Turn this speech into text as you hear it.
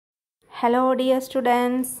Hello dear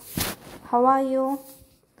students, how are you?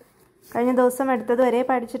 കഴിഞ്ഞ ദിവസം എടുത്തത് വരെ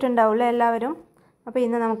പഠിച്ചിട്ടുണ്ടാവില്ല എല്ലാവരും. അപ്പോൾ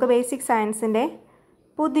ഇന്ന് നമുക്ക് ബേസിക് സയൻസിൻ്റെ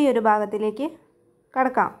പുതിയൊരു ഭാഗത്തിലേക്ക്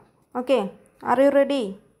കടക്കാം. Okay, are you ready?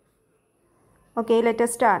 Okay, let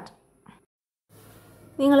us start.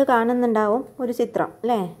 നിങ്ങൾ കാണുന്നുണ്ടാവും ഒരു ചിത്രം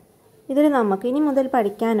അല്ലേ? ഇതിൽ നമുക്ക് ഇനി മുതൽ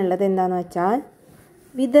പഠിക്കാനുള്ളത് എന്താണെന്ന് വെച്ചാൽ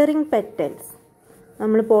വിതറിങ് പെറ്റൽസ്.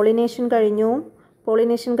 നമ്മൾ പോളിനേഷൻ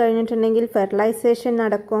കഴിഞ്ഞിട്ടുണ്ടെങ്കിൽ ഫെർട്ടിലൈസേഷൻ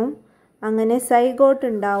നടക്കും, അങ്ങനെ സൈഗോട്ട്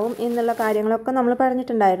ഉണ്ടാവും എന്നുള്ള കാര്യങ്ങളൊക്കെ നമ്മൾ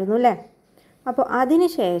പറഞ്ഞിട്ടുണ്ടായിരുന്നു അല്ലേ? അപ്പോൾ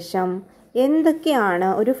അതിനുശേഷം എന്തൊക്കെയാണ്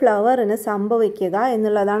ഒരു ഫ്ലവറിന് സംഭവിക്കുക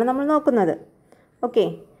എന്നുള്ളതാണ് നമ്മൾ നോക്കുന്നത്. Okay,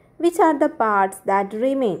 which are the parts that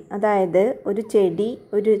remain. അതായത് ഒരു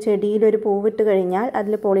ചെടിയിൽ ഒരു പൂവിട്ട് കഴിഞ്ഞാൽ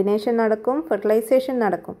അതിൽ പോളിനേഷൻ നടക്കും, ഫെർട്ടിലൈസേഷൻ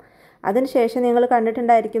നടക്കും. അതിനുശേഷം നിങ്ങൾ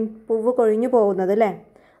കണ്ടിട്ടുണ്ടായിരിക്കും പൂവ് കൊഴിഞ്ഞു പോകുന്നത് അല്ലേ?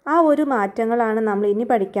 ആ ഒരു മാറ്റങ്ങളാണ് നമ്മൾ ഇനി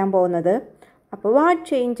പഠിക്കാൻ പോകുന്നത്. അപ്പോൾ what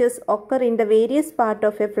changes occur in the various part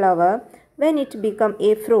of A flower when it become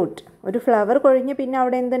A fruit. ഒരു ഫ്ലവർ കൊഴിഞ്ഞ് പിന്നെ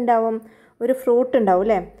അവിടെ എന്തുണ്ടാവും? ഒരു ഫ്രൂട്ട് ഉണ്ടാവും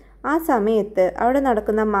അല്ലേ? ആ സമയത്ത് അവിടെ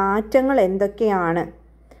നടക്കുന്ന മാറ്റങ്ങൾ എന്തൊക്കെയാണ്?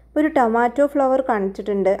 ഒരു ടൊമാറ്റോ ഫ്ലവർ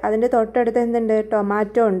കാണിച്ചിട്ടുണ്ട്, അതിൻ്റെ തൊട്ടടുത്ത് എന്തുണ്ട്?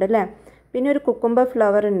 ടൊമാറ്റോ ഉണ്ട് അല്ലേ? പിന്നെ ഒരു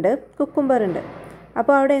കുക്കുംബർ ഉണ്ട്.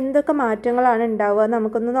 അപ്പോൾ അവിടെ എന്തൊക്കെ മാറ്റങ്ങളാണ് ഉണ്ടാവുക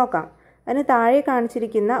നമുക്കൊന്ന് നോക്കാം. അതിന് താഴെ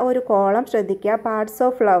കാണിച്ചിരിക്കുന്ന ഒരു കോളം ശ്രദ്ധിക്കുക, പാർട്സ്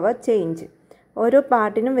ഓഫ് ഫ്ലവർ ചേഞ്ച്. ഓരോ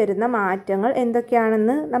പാർട്ടിനും വരുന്ന മാറ്റങ്ങൾ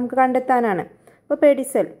എന്തൊക്കെയാണെന്ന് നമുക്ക് കണ്ടെത്താനാണ്. ഇപ്പോൾ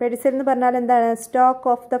പെഡിസൽ എന്ന് പറഞ്ഞാൽ എന്താണ്? സ്റ്റോക്ക്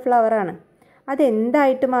ഓഫ് ദ ഫ്ലവർ ആണ്.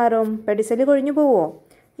 അതെന്തായിട്ട് മാറും? പെഡിസൽ കൊഴിഞ്ഞു പോവുമോ?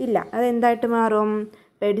 ഇല്ല, അതെന്തായിട്ട് മാറും?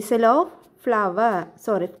 പെഡിസൽ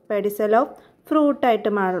ഓഫ്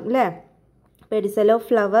ഫ്രൂട്ടായിട്ട് മാറും അല്ലേ? പെഡിസൽ ഓഫ്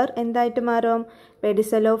ഫ്ലവർ എന്തായിട്ട് മാറും?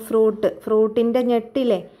 പെഡിസൽ ഓഫ് ഫ്രൂട്ടിൻ്റെ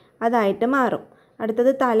ഞെട്ടില്ലേ അതായിട്ട് മാറും.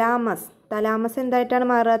 അടുത്തത് തലാമസ് എന്തായിട്ടാണ്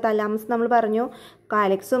മാറുക? തലാമസ് നമ്മൾ പറഞ്ഞു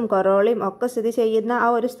കാലിക്സും കൊറോളയും ഒക്കെ സ്ഥിതി ചെയ്യുന്ന ആ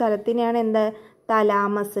ഒരു സ്ഥലത്തിനെയാണ് എന്ത്?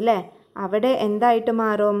 തലാമസ് അല്ലേ? അവിടെ എന്തായിട്ട്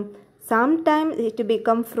മാറും? Some time it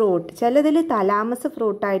become fruit. ചിലതിൽ തലാമസ്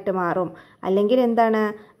ഫ്രൂട്ടായിട്ട് മാറും, അല്ലെങ്കിൽ എന്താണ്?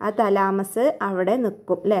 ആ തലാമസ് അവിടെ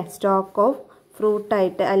നിൽക്കും അല്ലേ? സ്റ്റോക്ക് ഓഫ്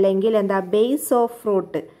ഫ്രൂട്ടായിട്ട്, അല്ലെങ്കിൽ എന്താ? ബേസ് ഓഫ്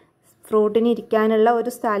ഫ്രൂട്ടിന് ഇരിക്കാനുള്ള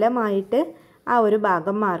ഒരു സ്ഥലമായിട്ട് ആ ഒരു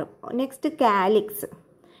ഭാഗം മാറും. നെക്സ്റ്റ്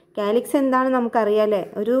കാലിക്സ് എന്താണ് നമുക്കറിയാമല്ലേ?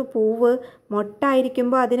 ഒരു പൂവ്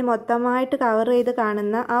മൊട്ടായിരിക്കുമ്പോൾ അതിന് മൊത്തമായിട്ട് കവർ ചെയ്ത്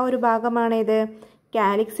കാണുന്ന ആ ഒരു ഭാഗമാണേത്?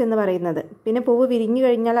 കാലിക്സ് എന്ന് പറയുന്നത്. പിന്നെ പൂവ് വിരിഞ്ഞു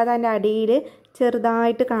കഴിഞ്ഞാൽ അത് അതിൻ്റെ അടിയിൽ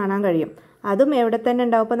ചെറുതായിട്ട് കാണാൻ കഴിയും. അതും എവിടെ തന്നെ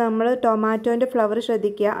ഉണ്ടാവും? ഇപ്പോൾ നമ്മൾ ടൊമാറ്റോൻ്റെ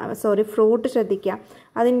ഫ്രൂട്ട് ശ്രദ്ധിക്കുക.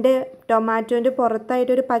 അതിൻ്റെ ടൊമാറ്റോൻ്റെ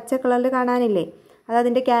പുറത്തായിട്ടൊരു പച്ച കളറിൽ കാണാനില്ലേ? അത്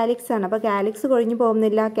അതിൻ്റെ കാലിക്സ് ആണ്. അപ്പോൾ കാലിക്സ് കൊഴിഞ്ഞു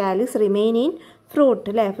പോകുന്നില്ല, കാലിക്സ് റിമെയിൻ ഇൻ ഫ്രൂട്ട്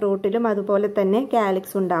അല്ലേ? ഫ്രൂട്ടിലും അതുപോലെ തന്നെ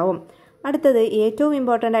കാലിക്സ് ഉണ്ടാവും. അടുത്തത് ഏറ്റവും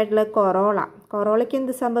ഇമ്പോർട്ടൻ്റ് ആയിട്ടുള്ള കൊറോളയ്ക്ക്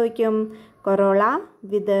എന്ത് സംഭവിക്കും? Corolla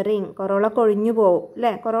withering. കൊറോള കൊഴിഞ്ഞു പോവും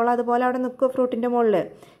അല്ലേ? കൊറോള അതുപോലെ അവിടെ നിൽക്കുക ഫ്രൂട്ടിൻ്റെ മുകളിൽ?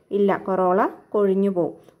 ഇല്ല, കൊറോള കൊഴിഞ്ഞു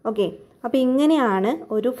പോവും. ഓക്കെ, അപ്പോൾ ഇങ്ങനെയാണ്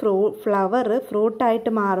ഒരു ഫ്ലവർ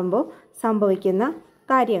ഫ്രൂട്ടായിട്ട് മാറുമ്പോൾ സംഭവിക്കുന്ന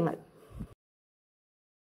കാര്യങ്ങൾ.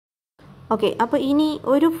 ഓക്കെ, അപ്പോൾ ഇനി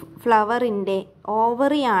ഒരു ഫ്ലവറിൻ്റെ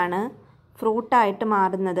ഓവറിയാണ് ഫ്രൂട്ടായിട്ട്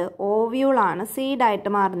മാറുന്നത്, ഓവ്യൂളാണ്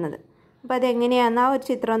സീഡായിട്ട് മാറുന്നത്. അപ്പോൾ അതെങ്ങനെയാണെന്ന് ആ ഒരു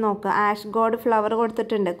ചിത്രം നോക്കുക. ആഷ് ഗോഡ് ഫ്ലവർ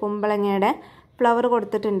കൊടുത്തിട്ടുണ്ട്, കുമ്പളങ്ങയുടെ ഫ്ലവർ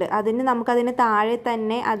കൊടുത്തിട്ടുണ്ട്. നമുക്കതിന് താഴെ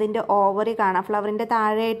തന്നെ അതിൻ്റെ ഓവറി കാണാം. ഫ്ലവറിൻ്റെ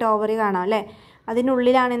താഴെയായിട്ട് ഓവറി കാണാം അല്ലേ?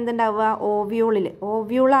 അതിനുള്ളിലാണ് എന്തുണ്ടാവുക?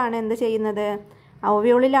 ഓവ്യൂളാണ് എന്ത് ചെയ്യുന്നത്?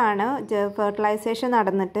 ഓവ്യൂളിലാണ് ഫെർട്ടിലൈസേഷൻ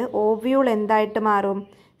നടന്നിട്ട് ഓവ്യൂൾ എന്തായിട്ട് മാറും?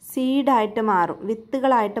 സീഡായിട്ട് മാറും,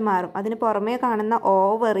 വിത്തുകളായിട്ട് മാറും. അതിന് പുറമേ കാണുന്ന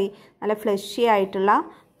ഓവറി നല്ല ഫ്ലഷി ആയിട്ടുള്ള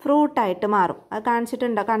ഫ്രൂട്ടായിട്ട് മാറും. അത്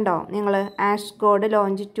കണ്ടോ നിങ്ങൾ? Ash God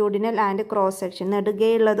longitudinal and cross section,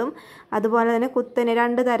 നെടുകയുള്ളതും അതുപോലെ തന്നെ കുത്തനെ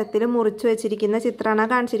 2 തരത്തിലും മുറിച്ച് വെച്ചിരിക്കുന്ന ചിത്രമാണ്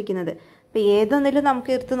കാണിച്ചിരിക്കുന്നത്. അപ്പോൾ ഏതൊന്നിലും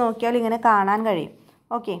നമുക്ക് എടുത്ത് നോക്കിയാൽ ഇങ്ങനെ കാണാൻ കഴിയും.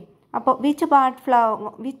 ഓക്കെ, അപ്പോൾ which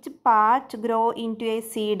part grow in to A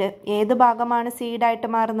seed. ഏത് ഭാഗമാണ് സീഡായിട്ട്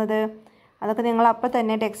മാറുന്നത്? അതൊക്കെ നിങ്ങൾ അപ്പോൾ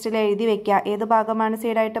തന്നെ ടെക്സ്റ്റിൽ എഴുതി വെക്കുക. ഏത് ഭാഗമാണ്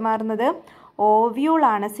സീഡായിട്ട് മാറുന്നത്?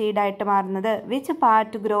 ഓവ്യൂളാണ് സീഡായിട്ട് മാറുന്നത്. Which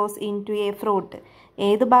part gross in to A fruit.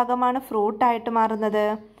 ഏത് ഭാഗമാണ് ഫ്രൂട്ടായിട്ട് മാറുന്നത്?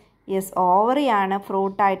 യെസ്, ഓവറിയാണ്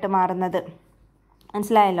ഫ്രൂട്ടായിട്ട് മാറുന്നത്.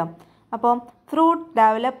 മനസ്സിലായല്ലോ? അപ്പോൾ ഫ്രൂട്ട്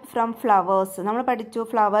ഡെവലപ്പ് ഫ്രം ഫ്ലവേഴ്സ് നമ്മൾ പഠിച്ചു.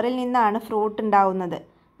 ഫ്ലവറിൽ നിന്നാണ് ഫ്രൂട്ട് ഉണ്ടാവുന്നത്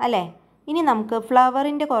അല്ലേ? ഇനി നമുക്ക്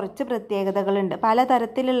ഫ്ലവറിൻ്റെ കുറച്ച് പ്രത്യേകതകളുണ്ട്.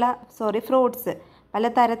 പലതരത്തിലുള്ള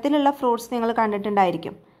ഫ്രൂട്ട്സ് നിങ്ങൾ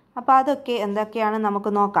കണ്ടിട്ടുണ്ടായിരിക്കും. അപ്പോൾ അതൊക്കെ എന്തൊക്കെയാണ് നമുക്ക്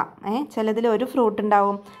നോക്കാം. ചിലതിൽ ഒരു ഫ്രൂട്ട്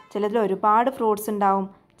ഉണ്ടാവും, ചിലതിൽ ഒരുപാട് ഫ്രൂട്ട്സ് ഉണ്ടാവും.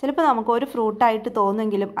 ചിലപ്പോൾ നമുക്ക് ഒരു ഫ്രൂട്ടായിട്ട്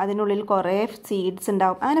തോന്നുമെങ്കിലും അതിനുള്ളിൽ കുറേ സീഡ്സ്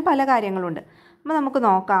ഉണ്ടാവും. അങ്ങനെ പല കാര്യങ്ങളുണ്ട്. അപ്പോൾ നമുക്ക്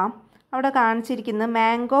നോക്കാം. അവിടെ കാണിച്ചിരിക്കുന്നത്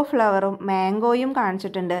മാംഗോയും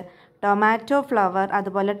കാണിച്ചിട്ടുണ്ട്, ടൊമാറ്റോ ഫ്ലവർ,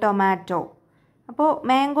 അതുപോലെ ടൊമാറ്റോ. അപ്പോൾ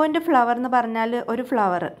മാംഗോൻ്റെ ഫ്ലവർ എന്ന് പറഞ്ഞാൽ ഒരു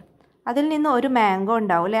ഫ്ലവർ, അതിൽ നിന്ന് ഒരു മാംഗോ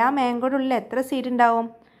ഉണ്ടാവും അല്ലേ? ആ മാംഗോയുടെ ഉള്ളിൽ എത്ര സീഡ് ഉണ്ടാവും?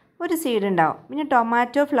 ഒരു സീഡ് ഉണ്ടാവും. പിന്നെ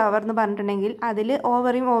ടൊമാറ്റോ ഫ്ലവർ എന്ന് പറഞ്ഞിട്ടുണ്ടെങ്കിൽ അതിൽ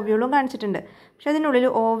ഓവറിയും ഓവ്യൂളും കാണിച്ചിട്ടുണ്ട്. പക്ഷെ അതിനുള്ളിൽ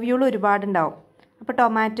ഓവ്യൂൾ ഒരുപാടുണ്ടാവും. അപ്പോൾ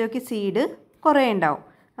ടൊമാറ്റോയ്ക്ക് സീഡ് കുറേ ഉണ്ടാവും.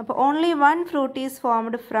 അപ്പോൾ only one fruit is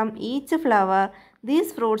formed from each flower.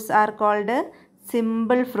 These fruits are called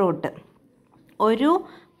simple fruit. ഒരു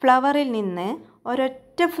ഫ്ലവറിൽ നിന്ന്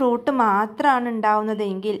ഒരൊറ്റ ഫ്രൂട്ട് മാത്രമാണ്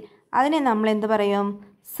ഉണ്ടാവുന്നതെങ്കിൽ അതിനെ നമ്മൾ എന്ത് പറയും?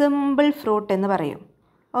 സിമ്പിൾ ഫ്രൂട്ട് എന്ന് പറയും.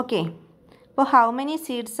 ഓക്കെ. അപ്പോൾ how many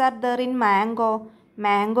seeds are there in mango?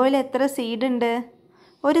 മാംഗോയിൽ എത്ര സീഡ് ഉണ്ട്?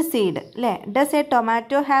 ഒരു സീഡ് അല്ലേ? Does A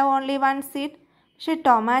tomato have only one seed? പക്ഷേ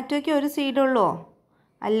ടൊമാറ്റോയ്ക്ക് ഒരു സീഡുള്ളൂ?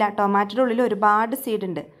 അല്ല, ടൊമാറ്റോയുടെ ഉള്ളിൽ ഒരുപാട് സീഡ്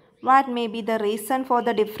ഉണ്ട്. What may be the reason for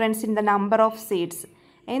the difference in the number of seeds?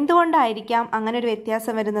 എന്തുകൊണ്ടായിരിക്കാം അങ്ങനെ ഒരു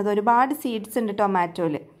വ്യത്യാസം വരുന്നത്? ഒരുപാട് സീഡ്സ് ഉണ്ട്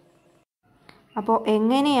ടൊമാറ്റോയിൽ. അപ്പോൾ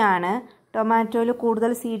എങ്ങനെയാണ് ടൊമാറ്റോയിൽ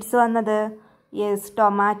കൂടുതൽ സീഡ്സ് വന്നത്? യെസ്,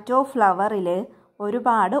 ടൊമാറ്റോ ഫ്ലവറിൽ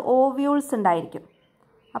ഒരുപാട് ഓവ്യൂൾസ് ഉണ്ടായിരിക്കും.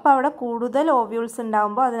 അപ്പോൾ അവിടെ കൂടുതൽ ഓവ്യൂൾസ്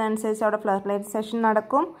ഉണ്ടാകുമ്പോൾ അതിനനുസരിച്ച് അവിടെ ഫെർട്ടിലൈസേഷൻ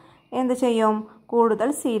നടക്കും. എന്ത് ചെയ്യും? കൂടുതൽ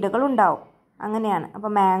സീഡുകൾ ഉണ്ടാവും. അങ്ങനെയാണ്.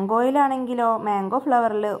 അപ്പോൾ മാംഗോയിലാണെങ്കിലോ, മാംഗോ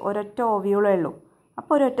ഫ്ലവറിൽ ഒരൊറ്റ ഓവ്യൂളേ ഉള്ളൂ.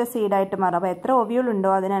 അപ്പോൾ ഒരൊറ്റ സീഡായിട്ട് മാറും. അപ്പോൾ എത്ര ഓവ്യൂൾ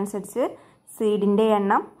ഉണ്ടോ അതിനനുസരിച്ച് സീഡിൻ്റെ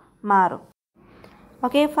എണ്ണം മാറും.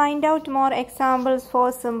 Okay, find out more examples for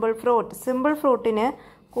simple fruit. Simple ഫ്രൂട്ടിന്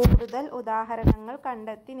കൂടുതൽ ഉദാഹരണങ്ങൾ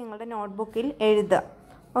കണ്ടെത്തി നിങ്ങളുടെ നോട്ട്ബുക്കിൽ എഴുതുക.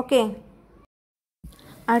 ഓക്കെ,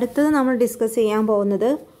 അടുത്തത് നമ്മൾ ഡിസ്കസ് ചെയ്യാൻ പോകുന്നത്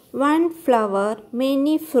വൺ ഫ്ലവർ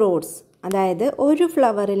മെനി ഫ്രൂട്ട്സ്. അതായത് ഒരു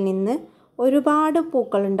ഫ്ലവറിൽ നിന്ന് ഒരുപാട്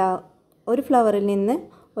പൂക്കളുണ്ടാവും, ഒരു ഫ്ലവറിൽ നിന്ന്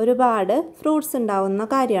ഒരുപാട് ഫ്രൂട്ട്സ് ഉണ്ടാവുന്ന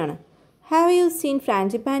കാര്യമാണ്. Have you seen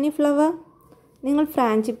ഫ്രാഞ്ചിപ്പാനി flower? നിങ്ങൾ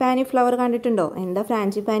ഫ്രാഞ്ചിപ്പാനി ഫ്ലവർ കണ്ടിട്ടുണ്ടോ? എന്താ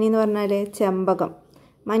ഫ്രാഞ്ചിപ്പാനി എന്ന് പറഞ്ഞാൽ? ചെമ്പകം.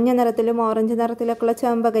 മഞ്ഞ നിറത്തിലും ഓറഞ്ച് നിറത്തിലൊക്കെ ഉള്ള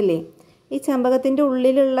ചെമ്പകല്ലേ? ഈ ചെമ്പകത്തിൻ്റെ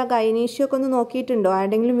ഉള്ളിലുള്ള ഗൈനീഷ്യമൊക്കെ ഒന്ന് നോക്കിയിട്ടുണ്ടോ?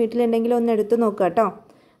 ആരുടെങ്കിലും വീട്ടിലുണ്ടെങ്കിലും ഒന്ന് എടുത്ത് നോക്കുക കേട്ടോ.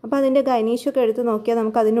 അപ്പോൾ അതിൻ്റെ ഗൈനീഷ്യമൊക്കെ എടുത്ത് നോക്കിയാൽ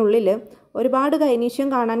നമുക്ക് അതിനുള്ളിൽ ഒരുപാട് ഗൈനീഷ്യം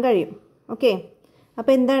കാണാൻ കഴിയും. ഓക്കെ,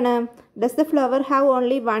 അപ്പോൾ എന്താണ്? Does the flower have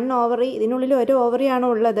only one ovary? ഇതിനുള്ളിൽ ഒരു ഓവറിയാണോ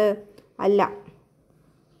ഉള്ളത്? അല്ല,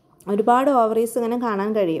 ഒരുപാട് ഓവറീസ് ഇങ്ങനെ കാണാൻ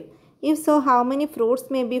കഴിയും. If so how many fruits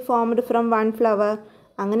may be formed from one flower?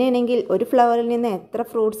 അങ്ങനെയാണെങ്കിൽ ഒരു ഫ്ലവറിൽ നിന്ന് എത്ര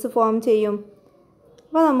ഫ്രൂട്ട്സ് ഫോം ചെയ്യും?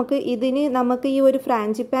 അപ്പോൾ നമുക്ക് ഈ ഒരു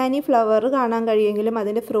ഫ്രാഞ്ചിപ്പാനി ഫ്ലവർ കാണാൻ കഴിയുമെങ്കിലും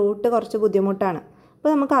അതിൻ്റെ ഫ്രൂട്ട് കുറച്ച് ബുദ്ധിമുട്ടാണ്.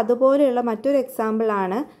 അപ്പോൾ നമുക്ക് അതുപോലെയുള്ള മറ്റൊരു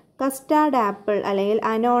എക്സാമ്പിളാണ് കസ്റ്റാർഡ് ആപ്പിൾ അല്ലെങ്കിൽ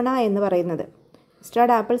അനോണ എന്ന് പറയുന്നത്.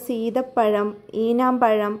 കസ്റ്റാർഡ് ആപ്പിൾ, സീതപ്പഴം,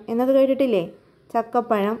 ഈനാമ്പഴം എന്നൊക്കെ കേട്ടിട്ടില്ലേ?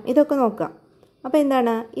 ചക്കപ്പഴം, ഇതൊക്കെ നോക്കാം. അപ്പോൾ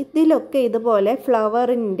എന്താണ്? ഇതിലൊക്കെ ഇതുപോലെ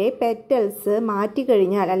ഫ്ലവറിൻ്റെ പെറ്റൽസ്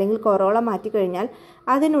മാറ്റിക്കഴിഞ്ഞാൽ അല്ലെങ്കിൽ കൊറോള മാറ്റിക്കഴിഞ്ഞാൽ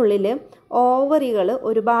അതിനുള്ളിൽ ഓവറികൾ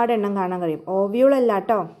ഒരുപാടെണ്ണം കാണാൻ കഴിയും. ഓവ്യൂളല്ല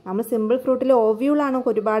കേട്ടോ, നമ്മൾ സിമ്പിൾ ഫ്രൂട്ടിൽ ഓവ്യൂളാണ്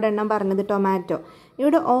ഒരുപാടെണ്ണം പറഞ്ഞത് ടൊമാറ്റോ.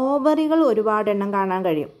 ഇവിടെ ഓവറികൾ ഒരുപാടെണ്ണം കാണാൻ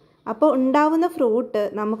കഴിയും. അപ്പോൾ ഉണ്ടാവുന്ന ഫ്രൂട്ട്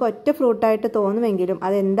നമുക്ക് ഒറ്റ ഫ്രൂട്ടായിട്ട് തോന്നുമെങ്കിലും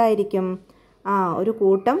അതെന്തായിരിക്കും? ഒരു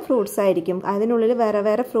കൂട്ടം ഫ്രൂട്ട്സ് ആയിരിക്കും. അതിനുള്ളിൽ വേറെ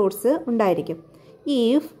വേറെ ഫ്രൂട്ട്സ് ഉണ്ടായിരിക്കും.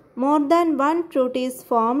 If more than one fruit is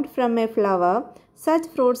formed from a flower, such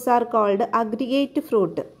fruits are called aggregate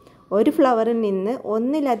fruit. ഒരു ഫ്ലവറിൽ നിന്ന്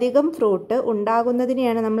ഒന്നിലധികം ഫ്രൂട്ട്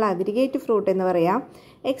ഉണ്ടാകുന്നതിനെയാണ് നമ്മൾ അഗ്രിഗേറ്റ് ഫ്രൂട്ട് എന്ന് പറയാം.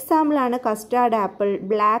 എക്സാമ്പിളാണ് custard apple,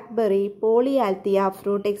 blackberry, polyalthia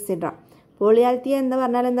fruit etcetera. Polyalthia എന്ന്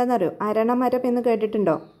പറഞ്ഞാൽ എന്താണെന്നറിയോ? അരണമരം എന്ന്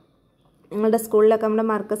കേട്ടിട്ടുണ്ടോ? നിങ്ങളുടെ സ്കൂളിലൊക്കെ നമ്മുടെ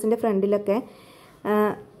മർക്കസിൻ്റെ ഫ്രണ്ടിലൊക്കെ,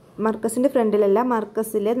 മർക്കസിൻ്റെ ഫ്രണ്ടിലല്ല,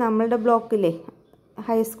 മർക്കസിൽ നമ്മളുടെ ബ്ലോക്കിലെ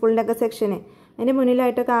ഹൈസ്കൂളിൻ്റെ ഒക്കെ സെക്ഷന് അതിൻ്റെ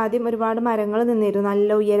മുന്നിലായിട്ടൊക്കെ ആദ്യം ഒരുപാട് മരങ്ങൾ നിന്നിരുന്നു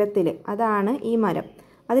നല്ല ഉയരത്തിൽ. അതാണ് ഈ മരം.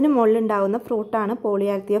 അതിന് മുകളിലുണ്ടാകുന്ന ഫ്രൂട്ടാണ്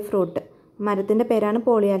പോളിയാൽത്തിയ ഫ്രൂട്ട്. മരത്തിൻ്റെ പേരാണ്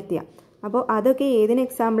പോളിയാൽത്തിയ. അപ്പോൾ അതൊക്കെ ഏതിന്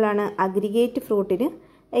എക്സാമ്പിളാണ്? അഗ്രിഗേറ്റ് ഫ്രൂട്ടിന്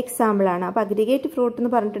എക്സാമ്പിളാണ്. അപ്പോൾ അഗ്രിഗേറ്റ് ഫ്രൂട്ട്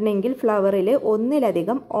എന്ന് പറഞ്ഞിട്ടുണ്ടെങ്കിൽ ഫ്ലവറിൽ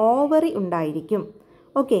ഒന്നിലധികം ഓവറി ഉണ്ടായിരിക്കും.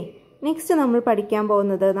 ഓക്കെ, നെക്സ്റ്റ് നമ്മൾ പഠിക്കാൻ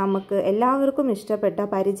പോകുന്നത് നമുക്ക് എല്ലാവർക്കും ഇഷ്ടപ്പെട്ട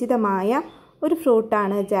പരിചിതമായ ഒരു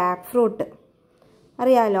ഫ്രൂട്ടാണ് ജാക്ക് ഫ്രൂട്ട്.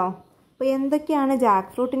 അറിയാലോ? അപ്പോൾ എന്തൊക്കെയാണ്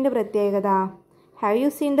ജാക്ക് ഫ്രൂട്ടിൻ്റെ പ്രത്യേകത? Have you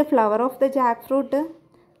seen the flower of the Jack fruit?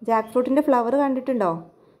 Jack ഫ്രൂട്ടിൻ്റെ flower കണ്ടിട്ടുണ്ടോ?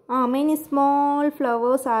 Many small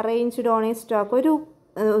flowers arranged on A stock. ഒരു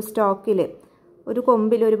സ്റ്റോക്കിൽ, ഒരു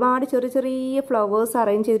കൊമ്പിൽ ഒരുപാട് ചെറിയ ചെറിയ ഫ്ലവേഴ്സ്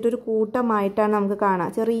അറേഞ്ച് ചെയ്തിട്ട് ഒരു കൂട്ടമായിട്ടാണ് നമുക്ക്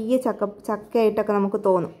കാണാം. ചെറിയ ചക്കയായിട്ടൊക്കെ നമുക്ക്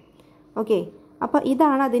തോന്നും. ഓക്കെ, അപ്പോൾ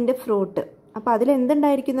ഇതാണ് അതിൻ്റെ ഫ്രൂട്ട്. അപ്പോൾ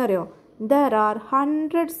അതിലെന്തുണ്ടായിരിക്കും അറിയോ? There are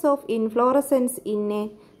hundreds of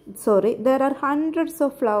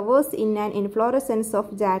flowers in an inflorescence of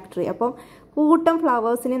jack tree. അപ്പം കൂട്ടം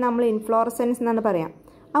ഫ്ലവേഴ്സിനെ നമ്മൾ ഇൻഫ്ലോറസെൻസ് എന്നാണ് പറയാം.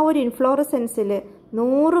 ആ ഒരു ഇൻഫ്ലോറസെൻസിൽ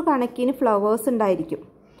 100 കണക്കിന് ഫ്ലവേഴ്സ് ഉണ്ടായിരിക്കും.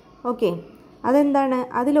 ഓക്കെ, അതെന്താണ്?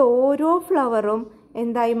 അതിൽ ഓരോ ഫ്ലവറും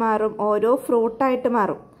എന്തായി മാറും? ഓരോ ഫ്രൂട്ടായിട്ട്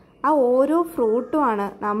മാറും. ആ ഓരോ ഫ്രൂട്ടുമാണ്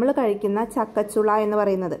നമ്മൾ കഴിക്കുന്ന ചക്കച്ചുള എന്ന്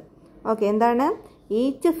പറയുന്നത്. ഓക്കെ, എന്താണ്?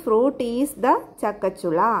 Each fruit is the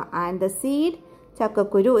ചക്കച്ചുള and the seed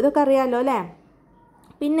ചക്കക്കുരു. ഇതൊക്കെ അറിയാമല്ലോ അല്ലേ?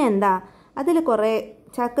 പിന്നെ എന്താ? അതിൽ കുറേ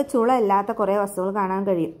ചക്കച്ചുള അല്ലാത്ത കുറേ വസ്തുക്കൾ കാണാൻ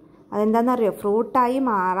കഴിയും. അതെന്താണെന്നറിയോ? ഫ്രൂട്ടായി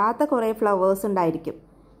മാറാത്ത കുറേ ഫ്ലവേഴ്സ് ഉണ്ടായിരിക്കും.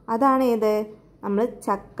 അതാണ് ഏത് നമ്മൾ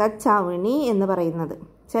ചക്കച്ചവണി എന്ന് പറയുന്നത്.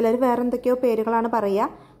 ചിലർ വേറെ എന്തൊക്കെയോ പേരുകളാണ് പറയുക,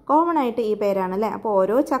 കോമൺ ആയിട്ട് ഈ പേരാണല്ലേ. അപ്പോൾ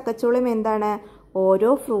ഓരോ ചക്കച്ചുളിയും എന്താണ്?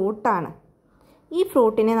 ഓരോ ഫ്രൂട്ടാണ്. ഈ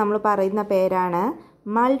ഫ്രൂട്ടിനെ നമ്മൾ പറയുന്ന പേരാണ്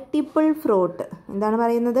മൾട്ടിപ്പിൾ ഫ്രൂട്ട്. എന്താണ്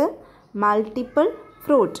പറയുന്നത്? Multiple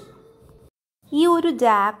fruit. ഈ ഒരു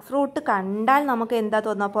ജാക്ക് ഫ്രൂട്ട് കണ്ടാൽ നമുക്ക് എന്താ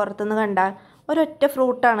തോന്നുക? പുറത്തുനിന്ന് കണ്ടാൽ ഒരൊറ്റ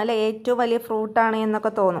ഫ്രൂട്ടാണ് അല്ലേ, ഏറ്റവും വലിയ ഫ്രൂട്ടാണ്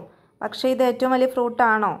എന്നൊക്കെ തോന്നും. പക്ഷേ ഇത് ഏറ്റവും വലിയ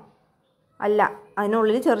ഫ്രൂട്ടാണോ? അല്ല,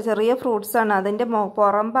 അതിനുള്ളിൽ ചെറിയ ചെറിയ ഫ്രൂട്ട്സാണ്. അതിൻ്റെ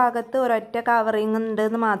പുറം ഭാഗത്ത് ഒരൊറ്റ കവറിങ് ഉണ്ട്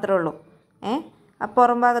എന്ന് മാത്രമേ ഉള്ളൂ. ആ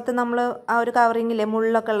പുറം ഭാഗത്ത് നമ്മൾ ആ ഒരു കവറിങ്ങില്ലേ,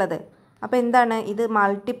 മുള്ളൊക്കെ ഉള്ളത്. അപ്പോൾ എന്താണ് ഇത്?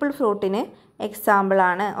 മൾട്ടിപ്പിൾ ഫ്രൂട്ടിന്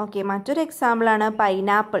എക്സാമ്പിളാണ്. ഓക്കെ, മറ്റൊരു എക്സാമ്പിളാണ്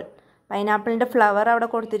പൈനാപ്പിൾ. പൈനാപ്പിളിൻ്റെ ഫ്ലവർ അവിടെ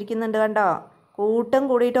കൊടുത്തിരിക്കുന്നുണ്ട്, കണ്ടോ? കൂട്ടം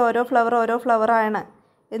കൂടിയിട്ട് ഓരോ ഫ്ലവറാണ്.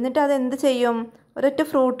 എന്നിട്ട് അതെന്ത് ചെയ്യും? ഒരൊറ്റ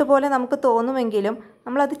ഫ്രൂട്ട് പോലെ നമുക്ക് തോന്നുമെങ്കിലും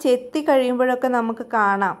നമ്മളത് ചെത്തി കഴിയുമ്പോഴൊക്കെ നമുക്ക്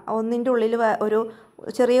കാണാം ഒന്നിൻ്റെ ഉള്ളിൽ ഒരു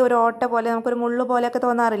ചെറിയ ഒരു ഓട്ട പോലെ, നമുക്കൊരു മുള്ളു പോലെയൊക്കെ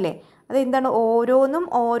തോന്നാറില്ലേ? അതെന്താണ്? ഓരോന്നും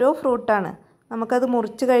ഓരോ ഫ്രൂട്ടാണ്. നമുക്കത്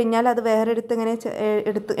മുറിച്ച് കഴിഞ്ഞാൽ അത് വേറെ ഇങ്ങനെ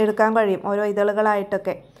എടുക്കാൻ കഴിയും, ഓരോ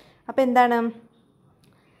ഇതളുകളായിട്ടൊക്കെ. അപ്പോൾ എന്താണ്?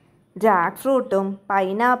 ജാക്ക് ഫ്രൂട്ടും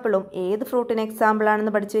പൈനാപ്പിളും ഏത് ഫ്രൂട്ടിന്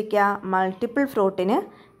എക്സാമ്പിളാണെന്ന് പഠിച്ചു വയ്ക്കുക? മൾട്ടിപ്പിൾ ഫ്രൂട്ടിന്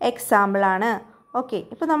എക്സാമ്പിളാണ്. ഓക്കെ,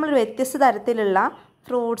 ഇപ്പോൾ നമ്മൾ വ്യത്യസ്ത തരത്തിലുള്ള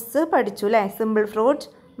ഫ്രൂട്ട്സ് പഠിച്ചു അല്ലേ? സിമ്പിൾ ഫ്രൂട്ട്,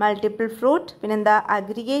 മൾട്ടിപ്പിൾ ഫ്രൂട്ട്, പിന്നെന്താ?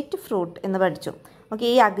 അഗ്രിഗേറ്റ് ഫ്രൂട്ട് എന്ന് പഠിച്ചു. ഓക്കെ,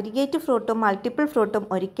 ഈ അഗ്രിഗേറ്റ് ഫ്രൂട്ടും മൾട്ടിപ്പിൾ ഫ്രൂട്ടും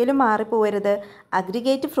ഒരിക്കലും മാറിപ്പോകരുത്.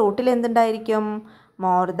 Aggregate ഫ്രൂട്ടിൽ എന്തുണ്ടായിരിക്കും?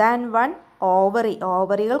 More than one ovary,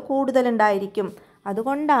 ഓവറികൾ കൂടുതലുണ്ടായിരിക്കും.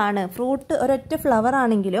 അതുകൊണ്ടാണ് ഫ്രൂട്ട് ഒരൊറ്റ ഫ്ലവർ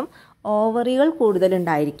ആണെങ്കിലും ഓവറികൾ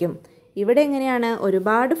കൂടുതലുണ്ടായിരിക്കും. ഇവിടെ എങ്ങനെയാണ്?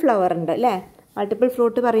 ഒരുപാട് ഫ്ലവർ ഉണ്ട് അല്ലേ? മൾട്ടിപ്പിൾ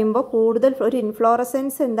ഫ്രൂട്ട് പറയുമ്പോൾ കൂടുതൽ ഒരു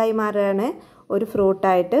ഇൻഫ്ലോറസൻസ് എന്തായി മാറുകയാണ്? ഒരു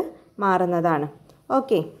ഫ്രൂട്ടായിട്ട് മാറുന്നതാണ്.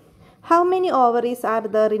 Okay, how many ovaries are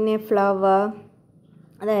there in A flower?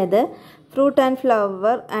 അതായത് ഫ്രൂട്ട് ആൻഡ്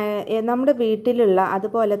ഫ്ലവർ നമ്മുടെ വീട്ടിലുള്ള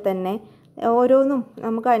അതുപോലെ തന്നെ ഓരോന്നും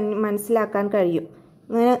നമുക്ക് മനസ്സിലാക്കാൻ കഴിയും.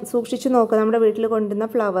 ഇങ്ങനെ സൂക്ഷിച്ചു നോക്കുക. നമ്മുടെ വീട്ടിൽ കൊണ്ടുവന്ന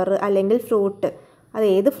ഫ്ലവർ അല്ലെങ്കിൽ ഫ്രൂട്ട്, അത്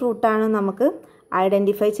ഏത് ഫ്രൂട്ടാണെന്ന് നമുക്ക്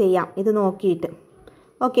ഐഡൻറ്റിഫൈ ചെയ്യാം ഇത് നോക്കിയിട്ട്.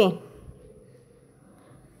 ഓക്കെ,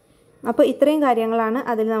 അപ്പോൾ ഇത്രയും കാര്യങ്ങളാണ്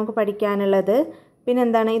അതിൽ നമുക്ക് പഠിക്കാനുള്ളത്.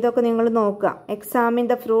 പിന്നെന്താണ്? ഇതൊക്കെ നിങ്ങൾ നോക്കുക. Examine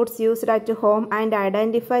the fruits used at home and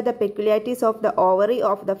identify the peculiarities of the ovary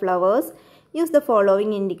of the flowers. Use the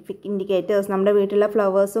following indicators. നമ്മുടെ വീട്ടിലുള്ള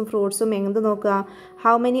ഫ്ലവേഴ്സും ഫ്രൂട്ട്സും എന്ത് നോക്കുക?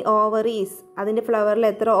 ഹൗ മെനി ഓവറീസ്, അതിൻ്റെ ഫ്ലവറിൽ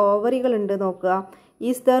എത്ര ഓവറികൾ ഉണ്ട് നോക്കുക.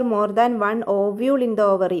 Is there more than one ovule in the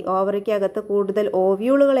ovary, ഓവറിക്കകത്ത് കൂടുതൽ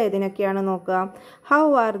ഓവ്യൂളുകൾ ഏതിനൊക്കെയാണ് നോക്കുക. How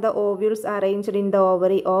are the ovules arranged in the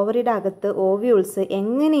ovary, ഓവറിയുടെ അകത്ത് ഓവ്യൂൾസ്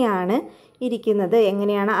എങ്ങനെയാണ് ഇരിക്കുന്നത്,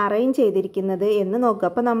 എങ്ങനെയാണ് അറേഞ്ച് ചെയ്തിരിക്കുന്നത് എന്ന് നോക്കുക.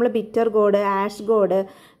 അപ്പോൾ നമ്മൾ bitter God, ash God,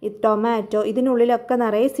 tomato, ഇതിനുള്ളിലൊക്കെ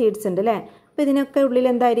നിറയെ സീഡ്സ് ഉണ്ട് അല്ലേ? അപ്പോൾ ഇതിനൊക്കെ ഉള്ളിൽ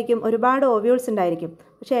എന്തായിരിക്കും? ഒരുപാട് ഓവ്യൂൾസ് ഉണ്ടായിരിക്കും.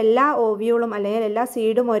 പക്ഷേ എല്ലാ ഓവ്യൂളും അല്ലെങ്കിൽ എല്ലാ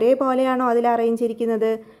സീഡും ഒരേപോലെയാണോ അതിൽ അറേഞ്ച്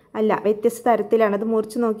ചെയ്തിരിക്കുന്നത്? അല്ല, വ്യത്യസ്ത തരത്തിലാണ്. അത്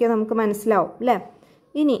മുറിച്ച് നോക്കിയാൽ നമുക്ക് മനസ്സിലാവും അല്ലേ?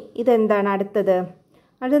 ഇനി ഇതെന്താണ് അടുത്തത്?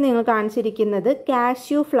 അടുത്തത് നിങ്ങൾ കാണിച്ചിരിക്കുന്നത്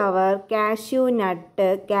cashew flower, cashew nut,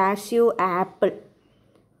 cashew apple.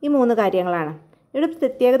 ഈ 3 കാര്യങ്ങളാണ്. ഇവിടെ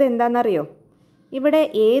പ്രത്യേകത എന്താണെന്നറിയോ? ഇവിടെ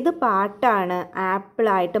ഏത് പാർട്ടാണ്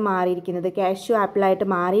ആപ്പിളായിട്ട് മാറിയിരിക്കുന്നത്, കാഷ്യൂ ആപ്പിളായിട്ട്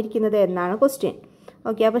മാറിയിരിക്കുന്നത് എന്നാണ് ക്വസ്റ്റ്യൻ.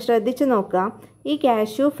 ഓക്കെ, അപ്പോൾ ശ്രദ്ധിച്ച് നോക്കുക. ഈ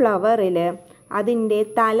കാഷ്യൂ ഫ്ലവറിൽ അതിൻ്റെ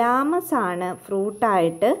തലാമസ് ആണ്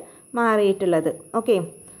ഫ്രൂട്ടായിട്ട് മാറിയിട്ടുള്ളത്. ഓക്കെ,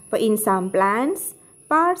 അപ്പോൾ in some plants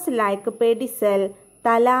parts like pedicel,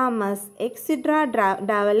 thalamus, etc.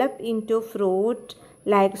 develop into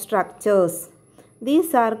fruit-like structures. These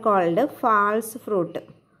are called false fruit.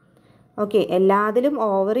 Okay, എല്ലാത്തിലും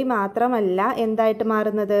ഓവറി മാത്രമല്ല എന്തായിട്ട്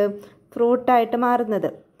മാറുന്നത്? ഫ്രൂട്ടായിട്ട് മാറുന്നത്.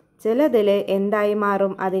 ചിലതിൽ എന്തായി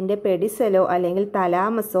മാറും? അതിൻ്റെ പെഡിസലോ അല്ലെങ്കിൽ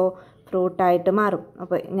തലാമസോ ഫ്രൂട്ടായിട്ട് മാറും.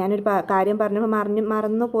 അപ്പോൾ ഞാനൊരു കാര്യം പറഞ്ഞപ്പോൾ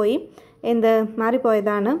മറന്നുപോയി.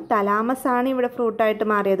 മാറിപ്പോയതാണ്. തലാമസ് ആണ് ഇവിടെ ഫ്രൂട്ടായിട്ട്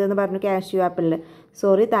മാറിയത് എന്ന് പറഞ്ഞു കാഷ്യൂ ആപ്പിളിൽ.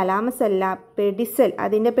 സോറി, തലാമസ് അല്ല, പെഡിസൽ.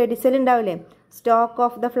 അതിൻ്റെ പെഡിസൽ ഉണ്ടാവില്ലേ, സ്റ്റോക്ക്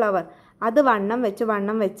ഓഫ് ദ ഫ്ലവർ, അത് വണ്ണം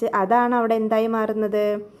വെച്ച് അതാണ് അവിടെ എന്തായി മാറുന്നത്?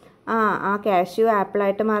 ആ കാഷ്യൂ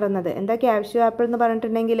ആപ്പിളായിട്ട് മാറുന്നത്. എന്താ കാഷ്യൂ ആപ്പിൾ എന്ന്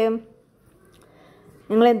പറഞ്ഞിട്ടുണ്ടെങ്കിൽ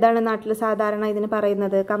നിങ്ങൾ എന്താണ് നാട്ടിൽ സാധാരണ ഇതിന്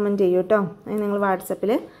പറയുന്നത്? കമൻറ്റ് ചെയ്യൂ കേട്ടോ. നിങ്ങൾ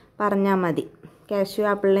വാട്സപ്പിൽ പറഞ്ഞാൽ മതി കാഷ്യൂ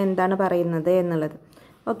ആപ്പിളിന് എന്താണ് പറയുന്നത് എന്നുള്ളത്.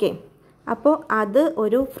 ഓക്കെ, അപ്പോൾ അത്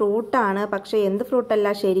ഒരു ഫ്രൂട്ടാണ്, പക്ഷേ എന്ത് ഫ്രൂട്ടല്ല,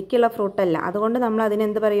 ശരിക്കുള്ള ഫ്രൂട്ടല്ല. അതുകൊണ്ട് നമ്മൾ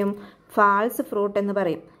അതിനെന്ത് പറയും? ഫാൾസ് ഫ്രൂട്ട് എന്ന്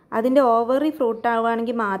പറയും. അതിൻ്റെ ഓവറി ഫ്രൂട്ട്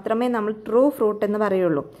ആവുകയാണെങ്കിൽ മാത്രമേ നമ്മൾ ട്രൂ ഫ്രൂട്ട് എന്ന്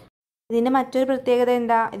പറയുള്ളൂ. ഇതിൻ്റെ മറ്റൊരു പ്രത്യേകത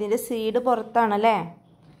എന്താ? ഇതിൻ്റെ സീഡ് പുറത്താണല്ലേ,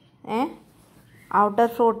 ഔട്ടർ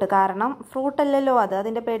ഫ്രൂട്ട്. കാരണം ഫ്രൂട്ടല്ലല്ലോ അത്,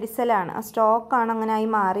 അതിൻ്റെ പെഡിസലാണ്, ആ സ്റ്റോക്കാണ് അങ്ങനെ ആയി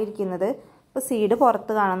മാറിയിരിക്കുന്നത്. അപ്പോൾ സീഡ്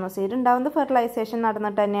പുറത്ത് കാണുന്നു. സീഡ് ഉണ്ടാകുന്നത് ഫെർട്ടിലൈസേഷൻ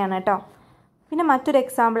നടന്നിട്ട് തന്നെയാണ് കേട്ടോ. പിന്നെ മറ്റൊരു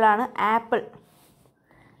എക്സാമ്പിളാണ് ആപ്പിൾ.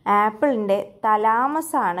 ആപ്പിളിൻ്റെ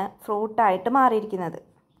തലാമസാണ് ഫ്രൂട്ടായിട്ട് മാറിയിരിക്കുന്നത്.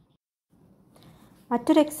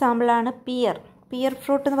 മറ്റൊരു എക്സാമ്പിളാണ് പിയർ. പിയർ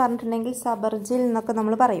ഫ്രൂട്ട് എന്ന് പറഞ്ഞിട്ടുണ്ടെങ്കിൽ സബർജിൽ എന്നൊക്കെ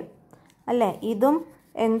നമ്മൾ പറയും അല്ലേ. ഇതും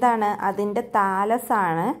എന്താണ്, അതിൻ്റെ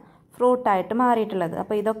താലസാണ് ഫ്രൂട്ടായിട്ട് മാറിയിട്ടുള്ളത്.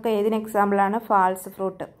 അപ്പോൾ ഇതൊക്കെ ഏതിന് എക്സാമ്പിളാണ്? False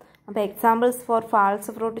fruit. അപ്പോൾ എക്സാമ്പിൾസ് ഫോർ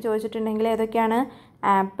ഫാൾസ് ഫ്രൂട്ട് ചോദിച്ചിട്ടുണ്ടെങ്കിൽ ഏതൊക്കെയാണ്?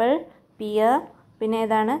 ആപ്പിൾ, പിയർ, പിന്നെ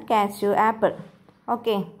ഏതാണ്? Cashew apple.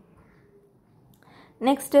 Okay,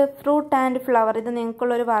 next fruit and flower. ഇത്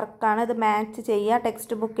നിങ്ങൾക്കുള്ളൊരു വർക്കാണ്. ഇത് മാച്ച് ചെയ്യുക,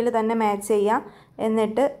 ടെക്സ്റ്റ് ബുക്കിൽ തന്നെ മാച്ച് ചെയ്യുക,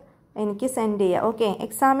 എന്നിട്ട് എനിക്ക് സെൻഡ് ചെയ്യുക. Okay,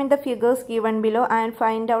 examine the figures given below and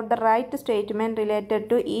find out the right statement related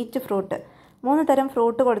to each fruit. 3 തരം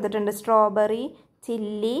ഫ്രൂട്ട് കൊടുത്തിട്ടുണ്ട്. Strawberry,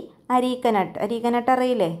 chilli, അരീക്കനട്ട്. അരീക്കനട്ട്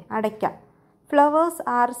അറിയില്ലേ? അടയ്ക്ക. Flowers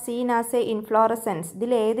are seen as A inflorescence.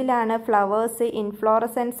 ഇതിൽ ഏതിലാണ് ഫ്ലവേഴ്സ്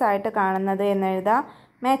ഇൻഫ്ലോറസെൻസ് ആയിട്ട് കാണുന്നത് എന്ന് എഴുതാം,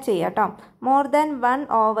 മാച്ച് ചെയ്യുക കേട്ടോ. More than 1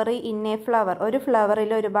 ovary in A flower. ഒരു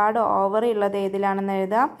ഫ്ലവറിൽ ഒരുപാട് ഓവറി ഉള്ളത് ഏതിലാണെന്ന്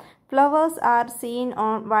എഴുതാം. Flowers are seen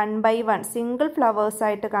on 1 by 1. Single flowers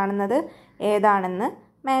ആയിട്ട് കാണുന്നത് ഏതാണെന്ന്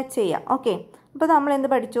മാച്ച് ചെയ്യാം. ഓക്കെ, അപ്പോൾ നമ്മൾ എന്ത്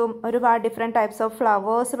പഠിച്ചു? ഒരുപാട് ഡിഫറെൻറ്റ് ടൈപ്സ് ഓഫ്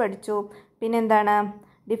ഫ്ലവേഴ്സ് പഠിച്ചു. പിന്നെന്താണ്?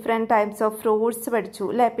 ഡിഫറെൻറ്റ് ടൈപ്സ് ഓഫ് ഫ്രൂട്ട്സ് പഠിച്ചു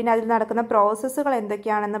അല്ലേ. പിന്നെ അതിൽ നടക്കുന്ന പ്രോസസ്സുകൾ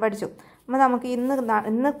എന്തൊക്കെയാണെന്ന് പഠിച്ചു. അപ്പോൾ നമുക്ക്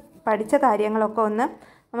ഇന്ന് പഠിച്ച കാര്യങ്ങളൊക്കെ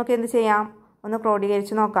നമുക്ക് എന്ത് ചെയ്യാം? ഒന്ന്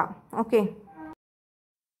ക്രോഡീകരിച്ച് നോക്കാം.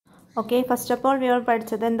 ഓക്കെ, ഫസ്റ്റ് ഓഫ് ഓൾ നമ്മൾ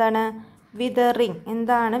പഠിച്ചത് എന്താണ്? വിതറിങ്.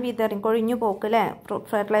 എന്താണ് വിതറിങ്? കൊഴിഞ്ഞു പോക്ക് അല്ലേ.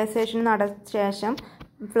 ഫെർട്ടിലൈസേഷൻ നടത്തിയ ശേഷം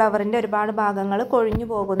ഫ്ലവറിൻ്റെ ഒരുപാട് ഭാഗങ്ങൾ കൊഴിഞ്ഞു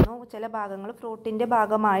പോകുന്നു, ചില ഭാഗങ്ങൾ ഫ്രൂട്ടിൻ്റെ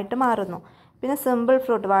ഭാഗമായിട്ട് മാറുന്നു. പിന്നെ simple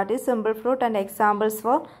fruit. What is simple fruit and examples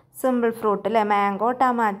for simple fruit അല്ലേ. Mango,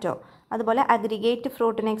 tomato. അതുപോലെ aggregate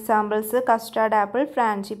ഫ്രൂട്ടിന് examples custard apple,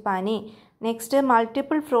 ഫ്രാഞ്ചിപ്പാനി. Next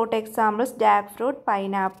multiple fruit examples Jack fruit,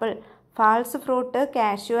 pineapple. False fruit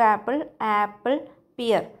cashew apple, apple,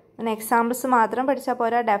 peer. പിന്നെ എക്സാമ്പിൾസ് മാത്രം പഠിച്ചാൽ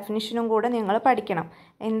പോരാ, ഡെഫിനിഷനും കൂടെ നിങ്ങൾ പഠിക്കണം.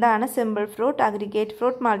 എന്താണ് simple fruit, aggregate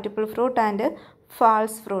fruit, multiple fruit and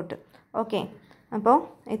false fruit. Okay, അപ്പോൾ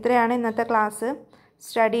ഇത്രയാണ് ഇന്നത്തെ class.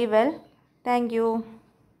 Study well. Thank you.